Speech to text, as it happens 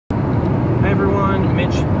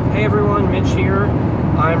Mitch. Hey everyone, Mitch here.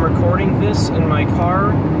 I'm recording this in my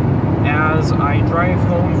car as I drive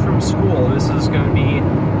home from school. This is going to be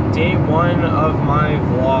day one of my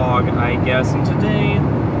vlog, I guess, and today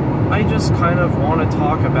I just kind of want to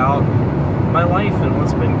talk about my life and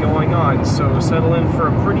what's been going on. So settle in for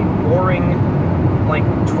a pretty boring, like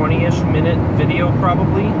 20-ish minute video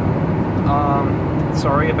probably.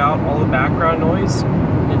 Sorry about all the background noise.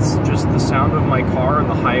 It's just the sound of my car on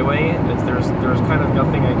the highway. There's kind of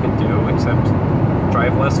nothing I can do except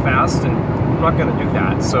drive less fast, and I'm not going to do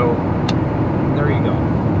that. So there you go.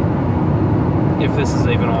 If this is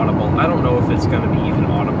even audible. I don't know if it's going to be even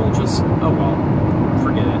audible. Just, oh well,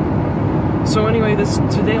 forget it. So anyway,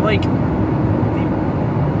 today, like,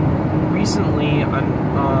 recently,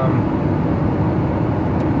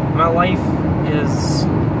 my life is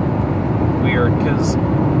weird because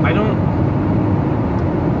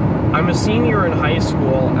I'm a senior in high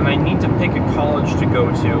school and I need to pick a college to go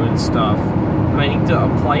to and stuff, and I need to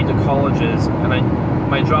apply to colleges, and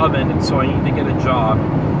my job ended, so I need to get a job,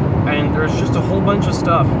 and there's just a whole bunch of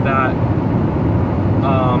stuff that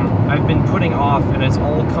I've been putting off, and it's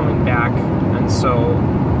all coming back, and so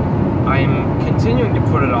I'm continuing to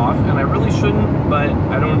put it off, and I really shouldn't, but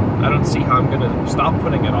I don't see how I'm gonna stop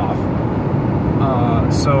putting it off.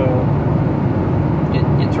 So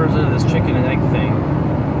it turns into this chicken and egg thing,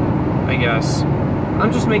 I guess.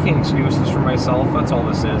 I'm just making excuses for myself, that's all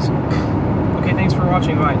this is. Okay, thanks for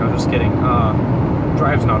watching, bye. No, just kidding.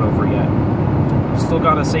 Drive's not over yet. Still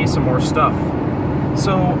gotta say some more stuff.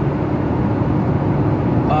 So,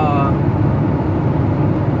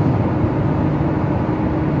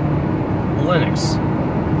 Linux.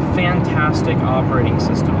 Fantastic operating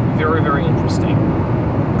system. Very, very interesting.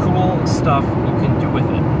 Cool stuff you can do with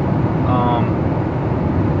it.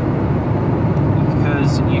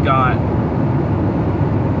 Because you got,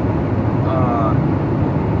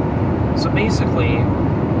 so basically,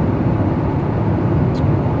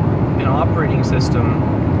 an operating system,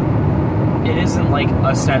 it isn't like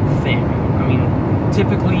a set thing. I mean,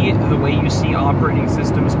 typically, the way you see operating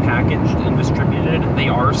systems packaged and distributed, they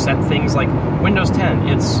are set things like Windows 10.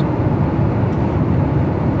 It's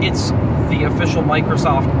the official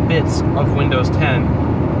Microsoft bits of Windows 10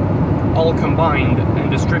 all combined and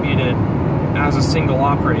distributed as a single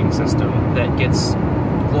operating system that gets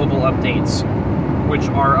global updates, which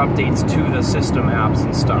are updates to the system apps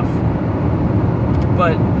and stuff.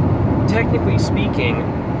 But technically speaking,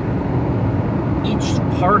 each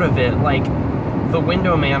part of it, like the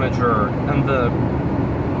window manager and the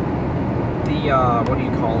what do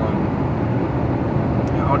you call them?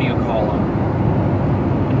 How do you call them?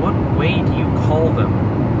 In what way do you call them?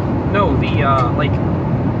 No, like,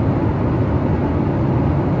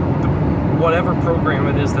 whatever program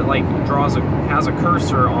it is that, like, has a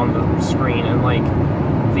cursor on the screen, and, like,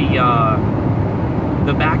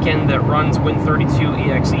 the backend that runs Win32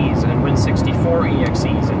 EXEs and Win64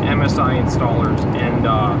 EXEs and MSI installers and,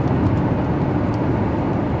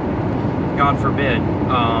 God forbid,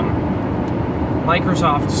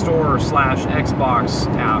 Microsoft Store / Xbox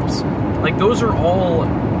apps. Like, those are all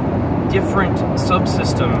different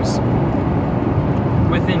subsystems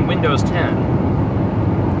within Windows 10.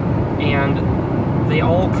 And they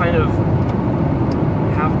all kind of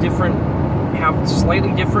have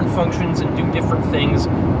slightly different functions and do different things,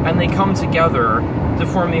 and they come together to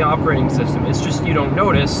form the operating system. It's just you don't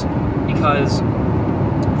notice because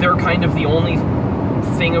they're kind of the only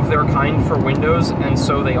thing of their kind for Windows, and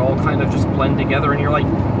so they all kind of just blend together, and you're like,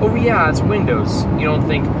 oh yeah, it's Windows. You don't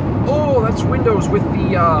think, oh, that's Windows with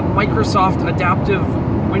the Microsoft Adaptive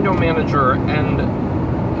Window Manager and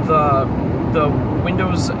the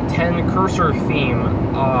Windows 10 cursor theme,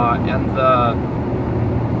 and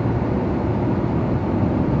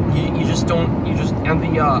and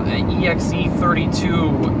the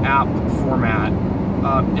exe32 app format,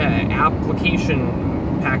 application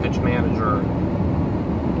package manager,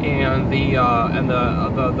 and the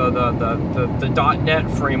 .NET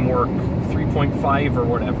framework 3.5 or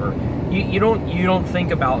whatever. You don't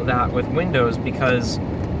think about that with Windows, because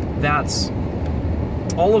that's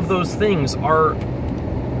all of those things are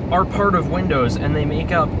part of Windows, and they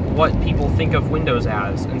make up what people think of Windows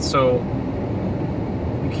as, and so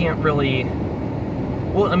you can't really,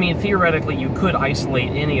 well, I mean, theoretically you could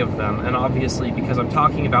isolate any of them, and obviously because I'm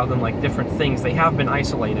talking about them like different things, they have been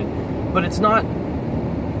isolated, but it's not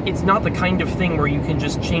the kind of thing where you can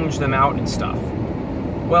just change them out and stuff.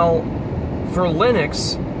 Well, for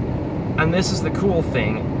Linux, and this is the cool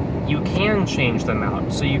thing, you can change them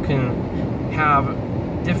out, so you can have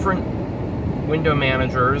different window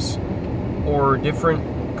managers or different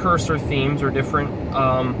cursor themes or different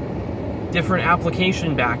different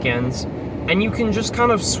application backends, and you can just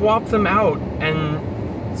kind of swap them out. And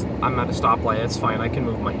I'm at a stoplight, it's fine, I can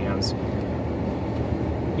move my hands.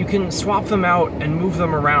 You can swap them out and move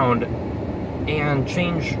them around and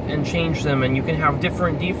change them, and you can have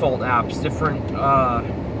different default apps, different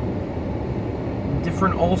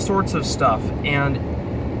all sorts of stuff, and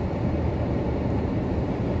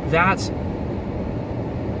that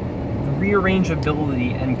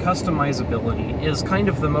rearrangeability and customizability is kind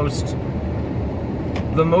of the most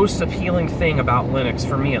appealing thing about Linux,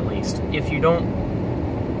 for me at least. If you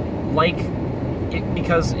don't like it,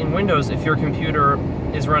 because in Windows, if your computer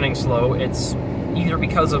is running slow, it's either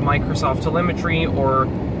because of Microsoft telemetry or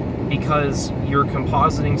because your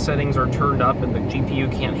compositing settings are turned up and the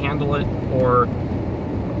GPU can't handle it, or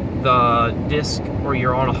the disk, or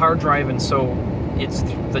you're on a hard drive and so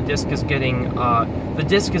the disk is getting the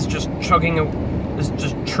disk is just churning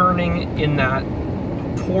in that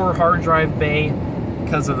poor hard drive bay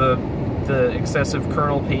because of the excessive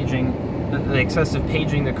kernel paging, the excessive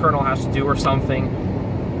paging the kernel has to do or something,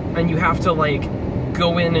 and you have to like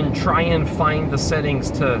go in and try and find the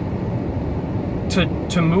settings to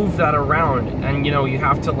move that around, and you know, you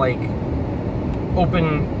have to like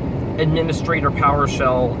open administrator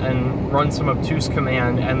PowerShell and run some obtuse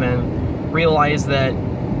command, and then realize that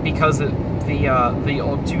because the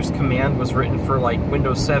obtuse command was written for like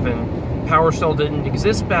Windows 7, PowerShell didn't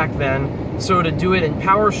exist back then, so to do it in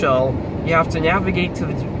PowerShell, you have to navigate to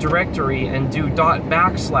the directory and do /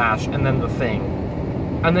 and then the thing.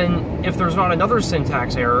 And then if there's not another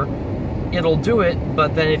syntax error, it'll do it,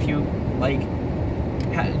 but then if you like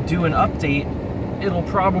do an update, it'll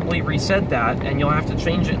probably reset that, and you'll have to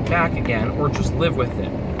change it back again, or just live with it.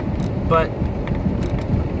 But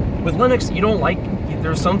with Linux, you don't like,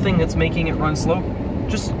 there's something that's making it run slow,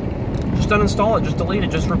 just uninstall it, just delete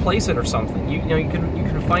it, just replace it or something. You know, you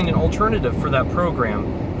can find an alternative for that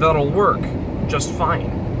program that'll work just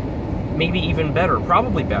fine. Maybe even better,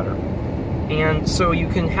 probably better. And so you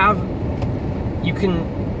can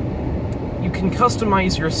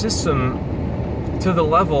customize your system to the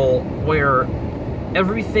level where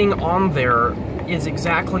everything on there is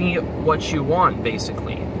exactly what you want,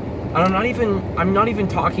 basically. And I'm not even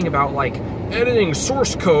talking about like editing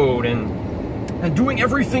source code and doing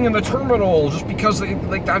everything in the terminal just because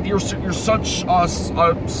like that you're such a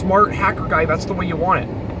smart hacker guy, that's the way you want it.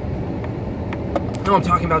 No, I'm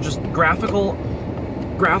talking about just graphical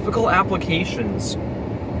applications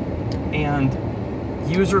and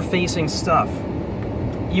user-facing stuff.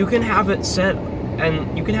 You can have it set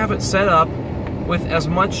up with as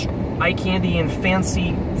much eye candy and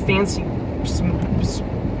fancy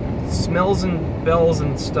smells and bells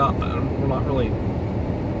and stuff. Well, not really,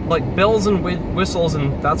 like bells and whistles,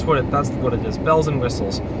 and that's what it is. Bells and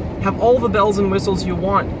whistles. Have all the bells and whistles you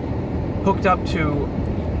want hooked up to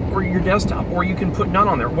or your desktop, or you can put none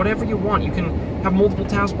on there. Whatever you want. You can have multiple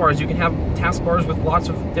taskbars. You can have taskbars with lots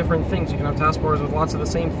of different things. You can have taskbars with lots of the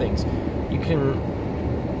same things. You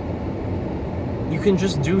can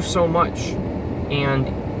just do so much. And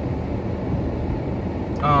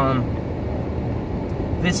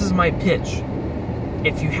this is my pitch.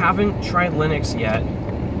 If you haven't tried Linux yet,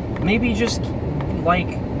 maybe just like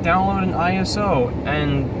download an ISO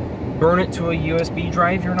and burn it to a USB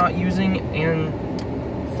drive you're not using and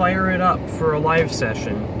fire it up for a live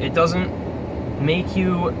session. It doesn't make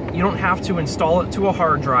you don't have to install it to a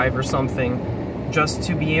hard drive or something just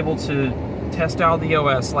to be able to test out the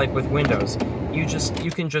OS like with Windows. You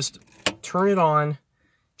can just turn it on,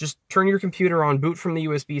 just turn your computer on, boot from the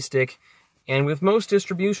USB stick, and with most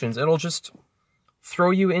distributions, it'll just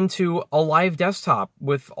throw you into a live desktop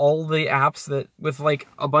with all the apps with like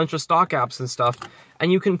a bunch of stock apps and stuff,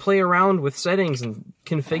 and you can play around with settings and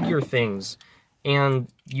configure things, and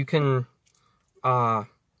you can,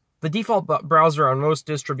 the default browser on most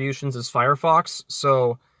distributions is Firefox,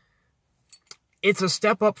 so it's a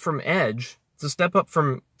step up from Edge. It's a step up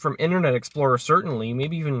from Internet Explorer, certainly.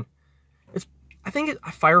 Maybe even, I think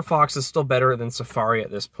Firefox is still better than Safari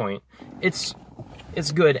at this point. It's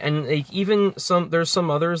good, and like even there's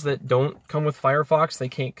some others that don't come with Firefox. They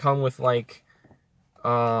can't come with like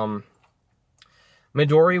Midori,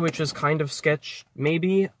 which is kind of sketch,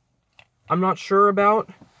 maybe. I'm not sure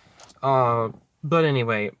about. But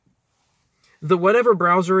anyway, whatever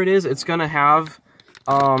browser it is, it's gonna have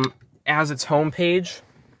as its homepage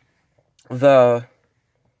the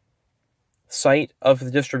site of the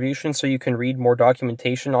distribution, so you can read more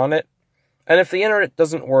documentation on it. And if the internet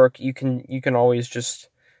doesn't work, you can always just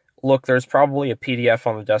look. There's probably a PDF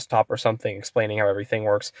on the desktop or something explaining how everything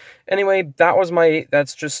works. Anyway,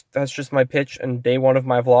 that's just my pitch and day one of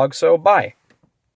my vlog, so bye.